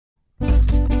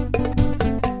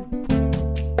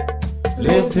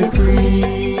live the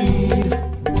creed.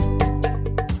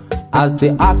 As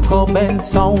the echo bend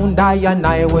sound, I and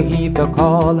I will heed the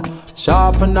call.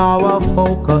 Sharpen our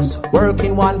focus,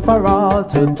 working one for all,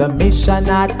 to the mission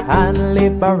at hand,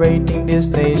 liberating this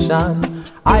nation.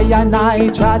 I and I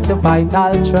trod the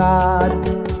vital trod,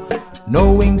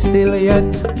 knowing still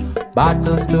yet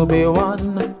battles to be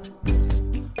won.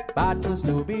 Battles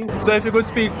to be won. So if you could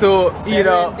speak to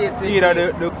either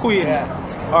the Queen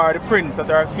or the Prince that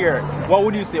are here, what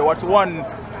would you say? What's one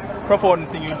profound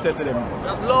thing you'd say to them?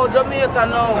 Just love Jamaica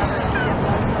now.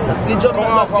 Just give Jamaica,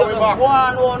 just give us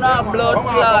Gwaan on our blood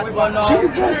clot, you know.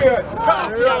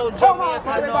 Love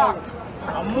Jamaica now.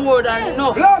 And more than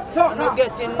enough. We're not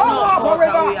getting enough out of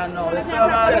we are now. You see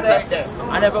what I say?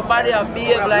 And everybody have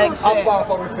behaved like say,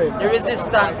 the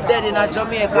resistance dead in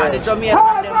Jamaica, and the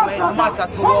Jamaican them might matter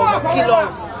to want to kill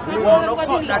out. We want to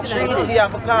cut that treaty here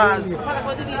because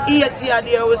 80 years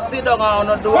there we sit down on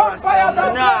the door and say, I'm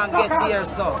not get here,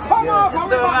 so. You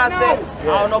see what I say?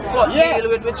 I want to cut deal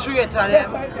with the traitor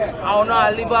them. I want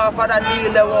to live off of that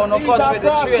deal they want to cut with the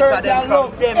traitor them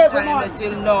from them time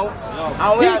until now.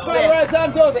 And we are saying,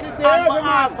 on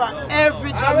behalf of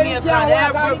every Jamaican,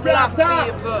 every black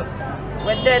people,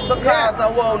 we're dead because I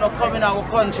want to come in our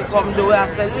country, come do it. I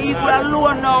say, leave me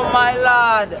alone now, my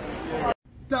lord.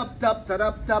 Tap tap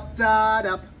tap tap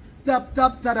tap tap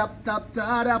tap tap tap tap tap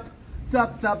tap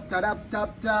tap tap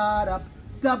tap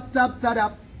tap tap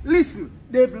tap. Listen,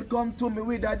 devil come to me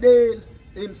with a deal.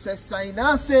 Him say sign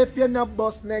and say if you're not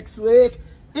bust next week.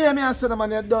 Hear me and say the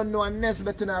man you don't know and next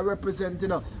better not represent, you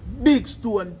know. Big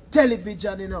Stone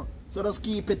television, you know. So just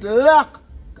keep it locked.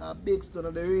 Cause Big Stone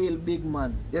is the real big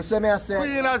man. You see me I say?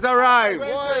 Queen has arrived.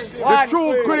 The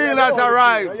true queen has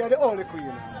arrived. You're the only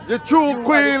queen. The true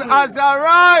queen has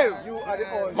arrived. You are the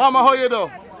only. Mama, how you do?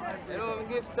 You know,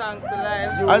 give thanks to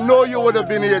life. I know you would have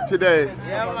been here today.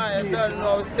 Yeah, man, you don't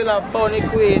know. We still have Bonnie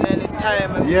Queen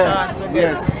anytime, every chance we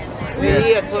get. We're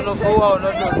here to know for one,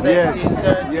 not do 17,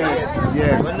 30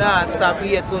 years. We're not stop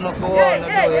here to know for one, not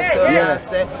do it.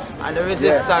 So and the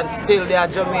resistance still there,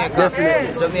 Jamaica.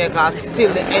 Definitely. Jamaica is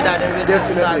still the head of the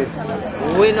resistance.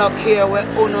 We don't care what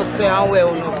Oono say and where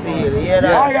Oono feel. You hear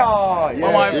that?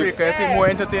 Mama Ifrica, you think more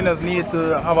entertainers need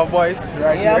to have a voice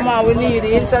right here? Yeah, man, we need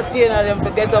the entertainer them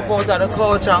to get up out of the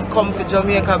couch and come for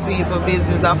Jamaica people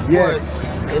business, of course.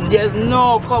 And there's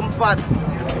no comfort.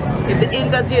 If the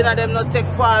entertainer them not take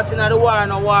part in the war,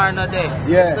 no there.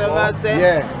 Yeah. So I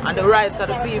say, and the rights of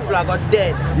the people are got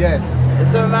dead. Yes.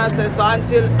 So I say, so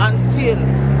until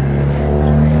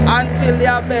they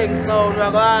are bang sound,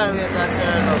 we're going to always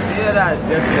turn up. You hear that?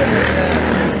 Definitely.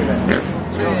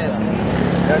 Straight.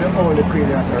 You're the only queen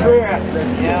that's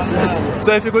around. So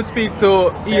if you could speak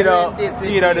to either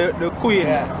the Queen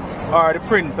or the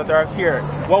Prince that are here,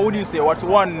 what would you say? What's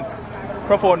one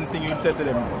profound thing you'd say to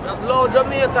them? Just love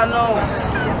Jamaica now.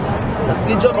 Just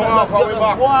give Jamaica, just give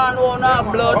us Gwaan on our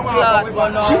blood clot, you know.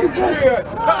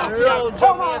 Love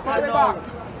Jamaica now.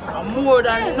 And more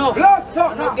than enough.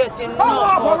 We're not getting enough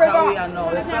out of we are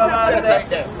now. You see what I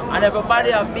say? And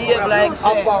everybody have behaved like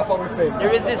say, the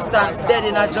resistance dead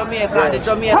in Jamaica, and the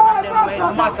Jamaican them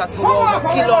might matter to want to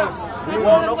kill out. We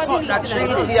want to cut that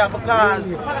treaty here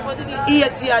because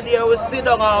 80 years there we sit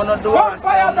down on the door and say,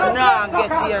 I'm not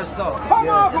get here, so.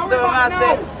 You see what I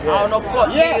say? I want to cut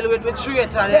deal with the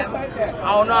traitor them.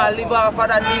 I want to live off of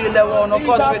that deal they want to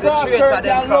cut with the traitor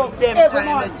them from them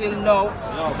time until now.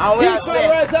 And we are saying,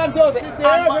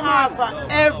 on behalf of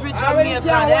every Jamaican,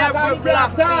 every black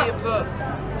people,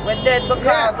 we're dead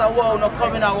because I want to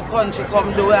come in our country,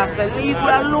 come do it. I say, leave me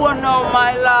alone now,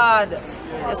 my lord.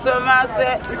 You see what I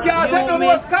say? You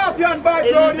miss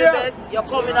Elizabeth, you're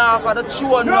coming off of the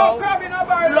throne now.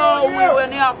 Lord,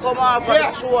 when you come off of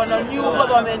the throne, a new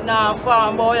government now,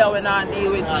 farm boy, we not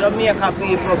deal with Jamaica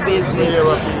people business.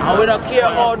 And we don't care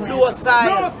how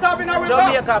docile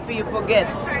Jamaica people get.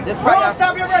 The fire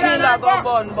still a go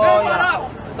burn,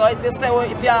 boy. So if you say,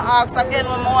 if you ask again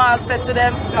what I want to say to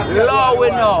them, Lord, we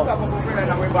know.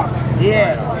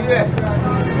 Yeah.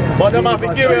 But them have to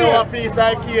give you a piece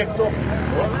of cake too.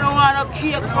 We don't want no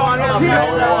cake from them. We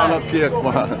don't want no cake,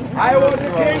 man. I was the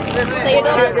king.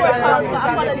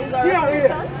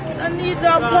 I need no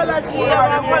apology. We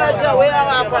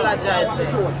have apologize.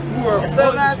 So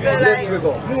I say like,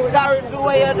 sorry for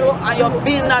what you do and you've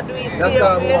been not doing the same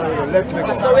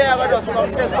way. So we have to just come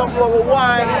say something what we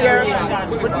want here.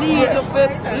 We need you to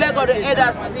let go the head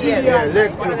of state.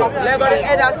 Let go the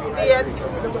head of state.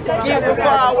 Give the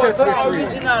forward to the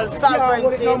original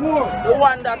sovereignty. The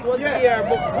one that was here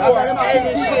before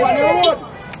any ship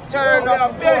turn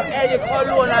up for any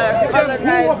colonizer.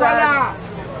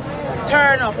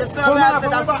 turn up. You see what I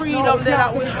said, the freedom there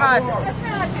that we had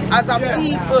as a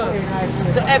people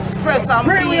to express and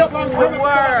be who we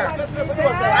were.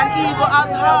 And even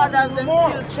as hard as them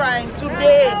still trying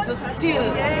today to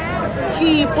still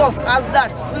keep us as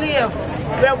that slave,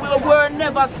 where we were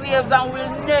never slaves and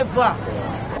will never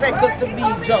settle to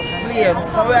be just slaves.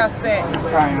 So we are saying,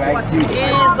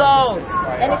 ease out.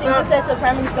 Anything to say to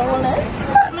Prime Minister Holness?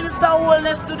 Prime Minister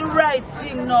Holness do the right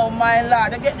thing now, my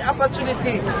lord. They get the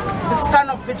opportunity to stand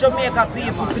up for Jamaica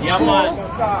people, for true,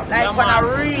 like on a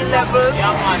real level,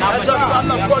 not just on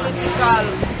the political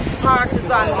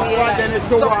partisan way.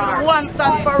 So for once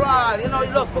and for all, you know,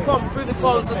 you just become privy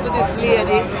counsel to this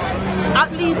lady.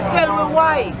 At least tell me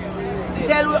why.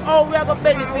 Tell me how we have a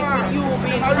benefit with you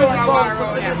being privy counsel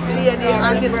to this lady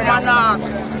and this monarch.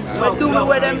 We do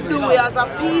what them do as a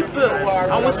people,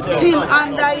 and we still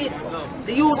under it.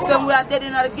 The youths them we are dead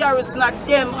in the garrison, not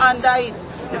them under it.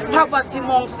 The poverty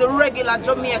amongst the regular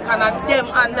Jamaican and them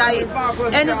under it.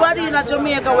 Anybody in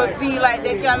Jamaica will feel like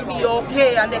they can be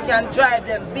okay and they can drive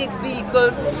them big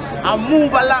vehicles and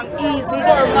move along easy.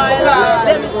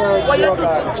 What you do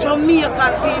to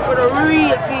Jamaican people, the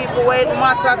real people, where it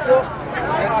matter to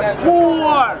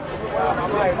poor.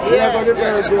 Yeah.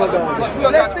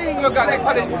 Let's see you got it.